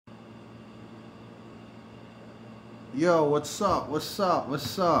Yo, what's up? What's up?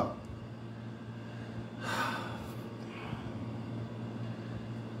 What's up?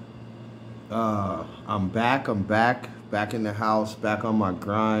 I'm back. Back in the house. Back on my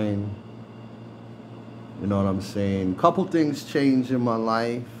grind. You know what I'm saying? Couple things changed in my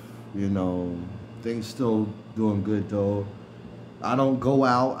life. You know, things still doing good though. I don't go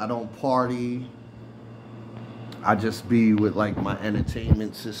out. I don't party. I just be with like my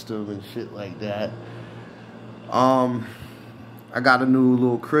entertainment system and shit like that. Um, I got a new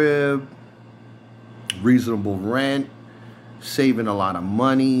little crib, reasonable rent, saving a lot of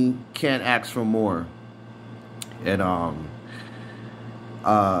money, can't ask for more. And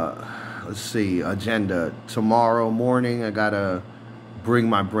let's see, agenda. Tomorrow morning I gotta bring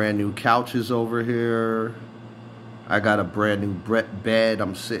my brand new couches over here. I got a brand new bed.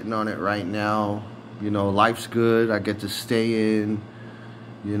 I'm sitting on it right now. You know, life's good. I get to stay in.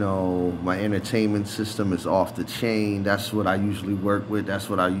 You know, my entertainment system is off the chain. That's what I usually work with. That's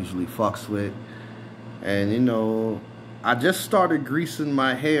what I usually fucks with. And, you know, I just started greasing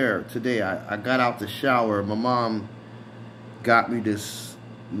my hair today. I got out the shower. My mom got me this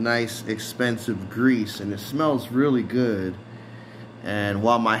nice, expensive grease, and it smells really good. And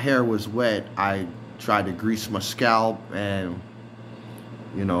while my hair was wet, I tried to grease my scalp and,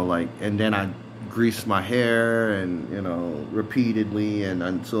 you know, like, and then I greased my hair and, you know, repeatedly and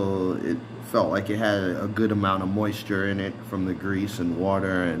until it felt like it had a good amount of moisture in it from the grease and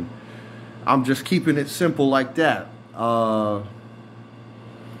water. And I'm just keeping it simple like that.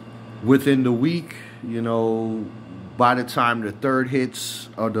 Within the week, you know, by the time the third hits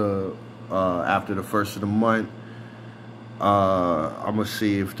or the after the first of the month, I'm gonna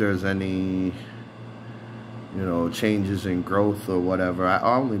see if there's any, you know, changes in growth or whatever. I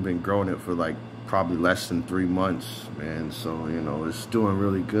only been growing it for like probably less than 3 months, man. So, you know, it's doing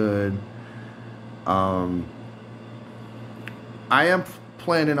really good. I am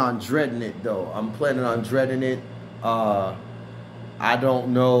planning on dreading it though. I'm planning on dreading it. I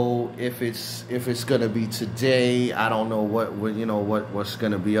don't know if it's gonna be today. I don't know what you know what's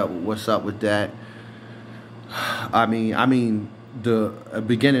gonna be up. What's up with that? I mean the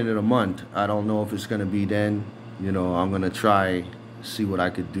beginning of the month. I don't know if it's gonna be then. You know, I'm gonna try see what I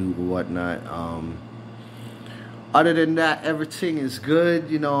could do or whatnot. Other than that, everything is good.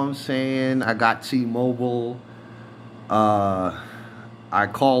 You know what I'm saying? I got T-Mobile. I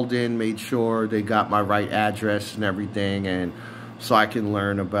called in, made sure they got my right address and everything, and so I can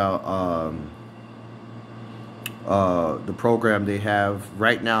learn about the program they have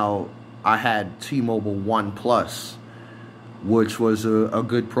right now. I had T-Mobile One Plus, which was a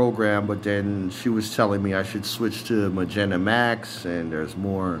good program, but then she was telling me I should switch to Magenta Max, and there's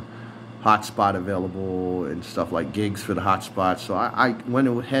more hotspot available and stuff like gigs for the hotspot. So I went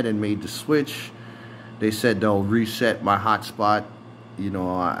ahead and made the switch. They said they'll reset my hotspot. You know,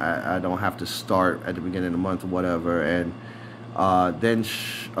 I don't have to start at the beginning of the month or whatever. And then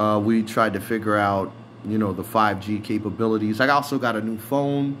we tried to figure out, you know, the 5G capabilities. I also got a new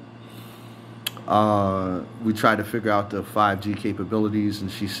phone. We tried to figure out the 5G capabilities, and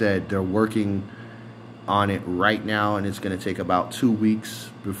she said they're working on it right now, and it's going to take about 2 weeks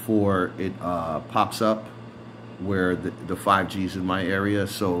before it pops up where the 5G is in my area.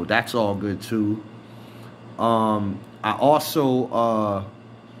 So that's all good too. I also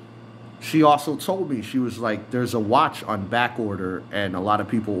she also told me, she was like, there's a watch on back order, and a lot of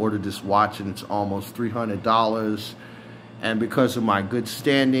people ordered this watch, and it's almost $300. And because of my good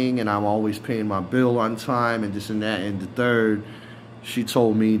standing, and I'm always paying my bill on time, and this and that, and the third, she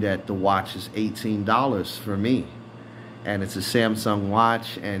told me that the watch is $18 for me. And it's a Samsung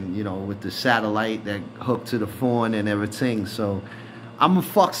watch, and, you know, with the satellite that hooked to the phone and everything. So I'm a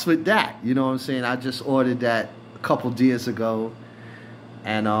fucks with that. You know what I'm saying? I just ordered that a couple days ago.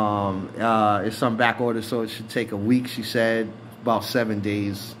 And it's on back order, so it should take a week, she said, about 7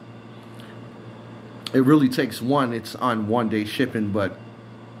 days. It really takes one. It's on 1 day shipping, but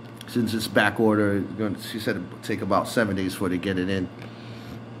since it's back order, she said it would take about 7 days for to get it in.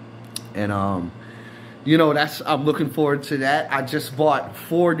 And you know, I'm looking forward to that. I just bought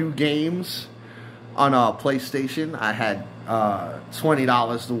 4 new games on PlayStation. I had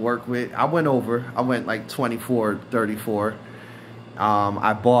 $20 to work with. I went like 24, 34.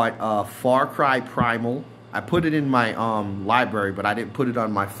 I bought Far Cry Primal. I put it in my library, but I didn't put it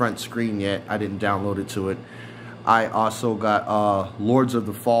on my front screen yet. I didn't download it to it. I also got Lords of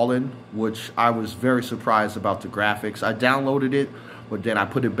the Fallen, which I was very surprised about the graphics. I downloaded it, but then I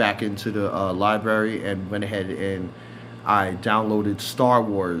put it back into the library and went ahead and I downloaded Star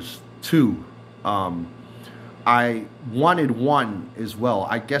Wars 2. I wanted 1 as well.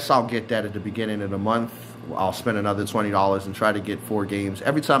 I guess I'll get that at the beginning of the month I'll spend another $20 and try to get 4 games.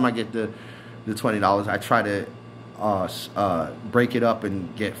 Every time I get the $20, I try to break it up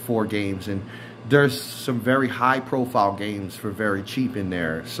and get 4 games. And there's some very high-profile games for very cheap in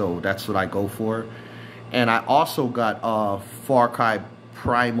there, so that's what I go for. And I also got Far Cry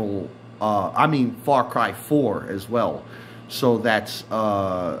Primal, Far Cry 4 as well. So that's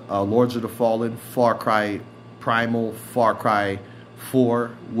Lords of the Fallen, Far Cry Primal, Far Cry 4,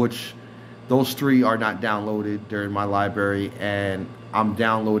 which those 3 are not downloaded. They're in my library, and I'm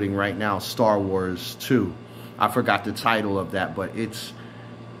downloading right now Star Wars 2. I forgot the title of that, but it's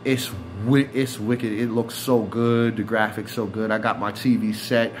wicked. It looks so good. The graphics so good. I got my TV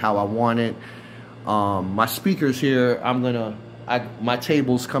set how I want it. My speakers here, my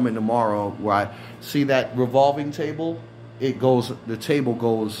table's coming tomorrow, where I see that revolving table. The table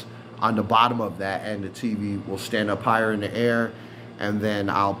goes on the bottom of that, and the TV will stand up higher in the air, and then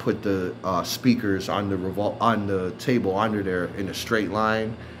I'll put the speakers on the table under there in a straight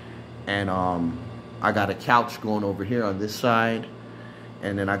line. And I got a couch going over here on this side,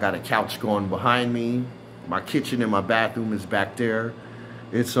 and then I got a couch going behind me. My kitchen and my bathroom is back there.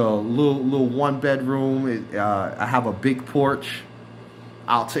 It's a little 1-bedroom. I have a big porch.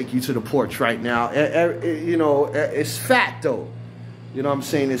 I'll take you to the porch right now. You know, it's fat though. You know what I'm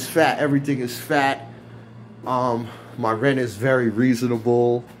saying? It's fat. Everything is fat. My rent is very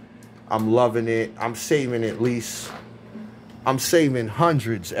reasonable. I'm loving it. I'm saving I'm saving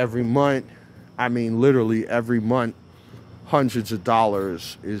hundreds every month. I mean, literally every month, hundreds of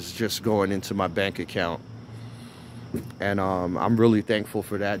dollars is just going into my bank account. And I'm really thankful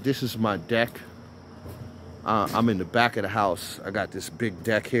for that. This is my deck. I'm in the back of the house. I got this big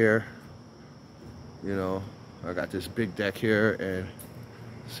deck here. You know, I got this big deck here, and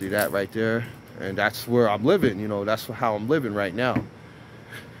see that right there? And that's where I'm living, you know, that's how I'm living right now.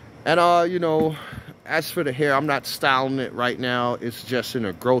 And, you know, as for the hair, I'm not styling it right now. It's just in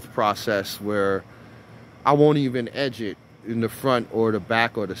a growth process where I won't even edge it in the front or the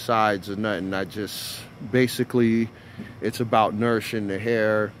back or the sides or nothing. I just, basically, it's about nourishing the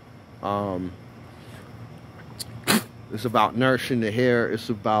hair. It's about nourishing the hair. It's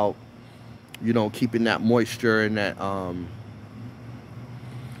about, you know, keeping that moisture and that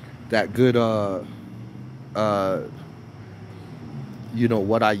that good you know,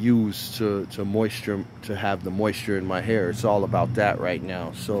 what I use to have the moisture in my hair. It's all about that right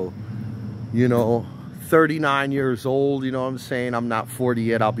now. So, you know, 39 years old, you know what I'm saying? I'm not 40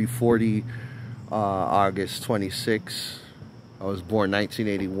 yet. I'll be 40 August 26. I was born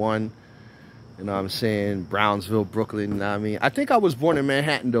 1981. You know what I'm saying? Brownsville, Brooklyn, you know what I mean? I think I was born in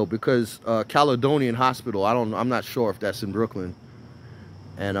Manhattan though, because Caledonian Hospital, I'm not sure if that's in Brooklyn.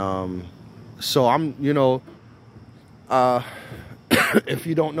 And so I'm, you know, if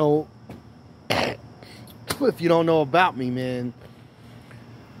you don't know about me, man,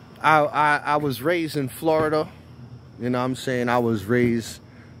 I was raised in Florida. You know what I'm saying? I was raised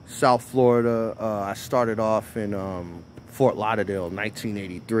South Florida. I started off in Fort Lauderdale,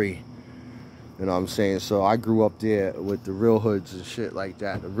 1983. You know what I'm saying? So I grew up there with the real hoods and shit like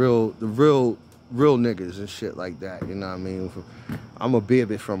that. The real niggas and shit like that. You know what I mean? I'm a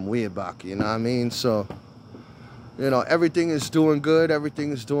baby from Weirbuck. You know what I mean? So, you know, everything is doing good.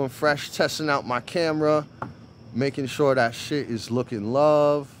 Everything is doing fresh. Testing out my camera. Making sure that shit is looking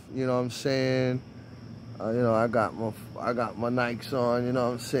love. You know what I'm saying? You know, I got my Nikes on. You know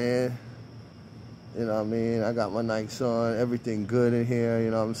what I'm saying? You know what I mean? I got my Nikes on. Everything good in here. You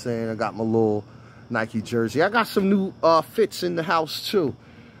know what I'm saying? I got my little Nike jersey. I got some new fits in the house too.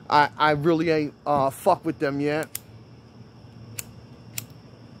 I really ain't fuck with them yet.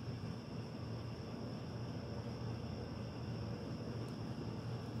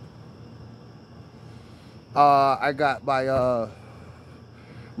 I got my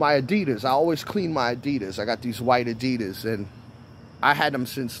my Adidas. I always clean my Adidas. I got these white Adidas, and I had them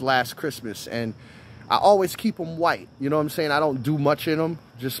since last Christmas, and I always keep them white. You know what I'm saying? I don't do much in them,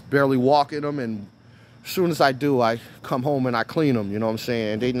 just barely walk in them, and as soon as I do, I come home and I clean them. You know what I'm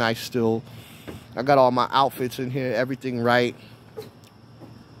saying? They nice still. I got all my outfits in here, everything right.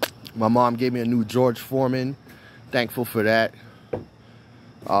 My mom gave me a new George Foreman. Thankful for that.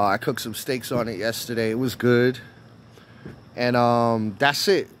 I cooked some steaks on it yesterday. It was good. And that's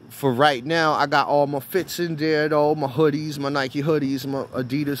it for right now. I got all my fits in there though. My hoodies, my Nike hoodies, my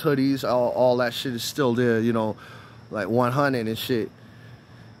Adidas hoodies. All that shit is still there, you know, like 100 and shit.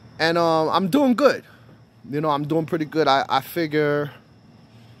 And I'm doing good. You know, I'm doing pretty good. I figure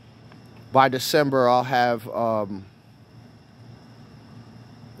by December I'll have,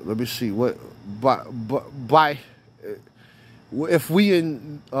 let me see, what, by if we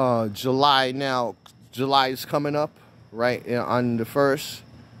in July now, July is coming up, right, on the 1st.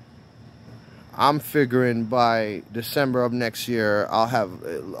 I'm figuring by December of next year, I'll have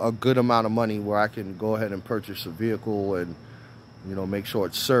a good amount of money where I can go ahead and purchase a vehicle and, you know, make sure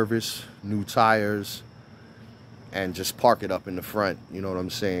it's serviced, new tires, and just park it up in the front. You know what I'm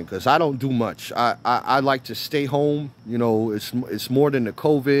saying? Because I don't do much. I like to stay home. You know, it's more than the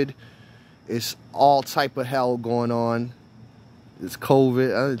COVID. It's all type of hell going on. It's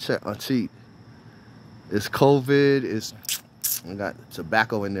COVID. I didn't check my teeth. It's COVID. It's, I got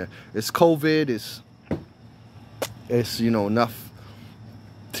tobacco in there. It's COVID. It's you know, enough.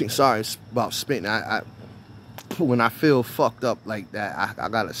 Sorry, it's about spitting. When I feel fucked up like that, I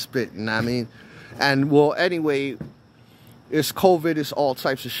gotta spit. You know what I mean? And well, anyway, it's COVID. It's all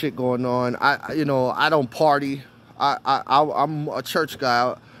types of shit going on. You know, I don't party. I'm a church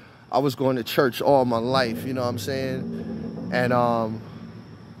guy. I was going to church all my life. You know what I'm saying? And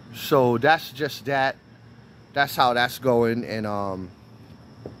so that's just that. That's how that's going. And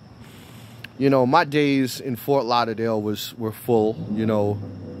you know, my days in Fort Lauderdale were full. You know,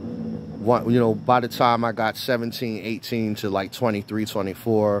 by the time I got 17, 18 to like 23,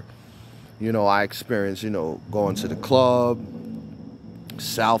 24. You know, I experienced, you know, going to the club,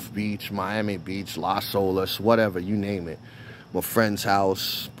 South Beach, Miami Beach, Las Olas, whatever, you name it. My friend's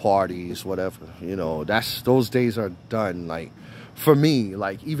house, parties, whatever. You know, those days are done. Like, for me,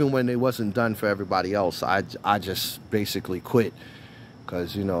 like, even when they wasn't done for everybody else, I just basically quit.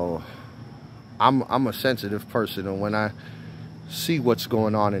 Because, you know, I'm a sensitive person. And when I see what's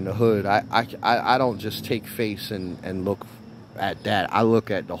going on in the hood, I don't just take face and look at that. I look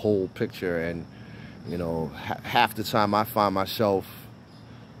at the whole picture. And you know, half the time I find myself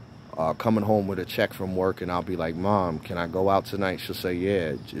coming home with a check from work, and I'll be like, Mom, can I go out tonight? She'll say,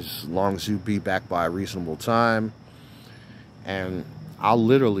 yeah, just as long as you be back by a reasonable time. And I'll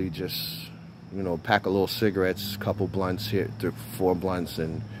literally just, you know, pack a little cigarettes, a couple blunts here, 4 blunts,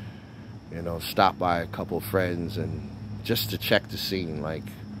 and, you know, stop by a couple of friends and just to check the scene. Like,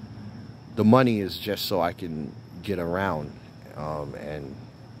 the money is just so I can get around.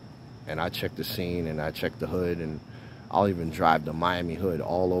 And I check the scene, and I check the hood, and I'll even drive the Miami hood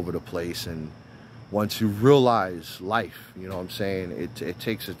all over the place. And once you realize life, you know what I'm saying,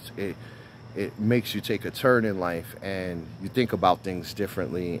 it makes you take a turn in life, and you think about things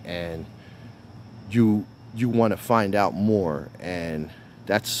differently, and you want to find out more. And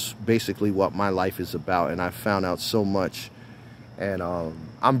that's basically what my life is about. And I found out so much, and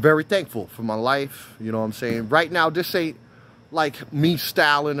I'm very thankful for my life. You know what I'm saying? Right now, this ain't like me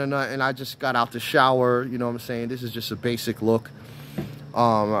styling and I just got out the shower. You know what I'm saying? This is just a basic look. You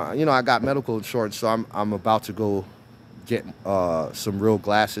know, I got medical insurance, so I'm about to go get some real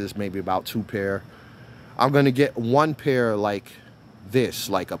glasses, maybe about 2 pair. I'm gonna get 1 pair like this,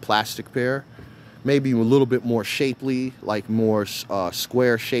 like a plastic pair, maybe a little bit more shapely, like more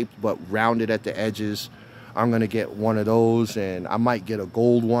square shaped but rounded at the edges. I'm gonna get one of those, and I might get a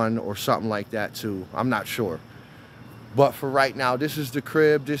gold one or something like that too. I'm not sure. But for right now, this is the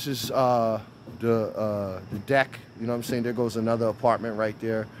crib. This is the deck. You know what I'm saying? There goes another apartment right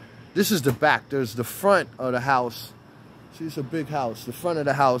there. This is the back. There's the front of the house. See, it's a big house. The front of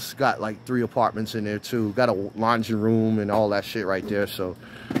the house got like 3 apartments in there too. Got a laundry room and all that shit right there. So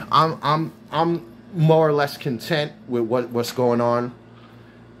I'm more or less content with what's going on.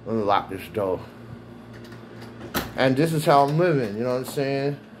 Let me lock this door. And this is how I'm living. You know what I'm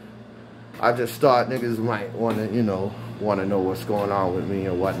saying? I just thought niggas might want to, you know, know what's going on with me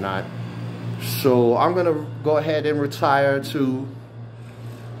or whatnot. So I'm going to go ahead and retire to,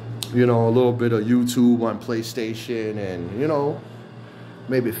 you know, a little bit of YouTube on PlayStation and, you know,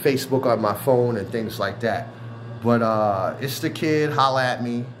 maybe Facebook on my phone and things like that. But it's the kid. Holla at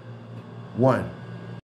me. 1.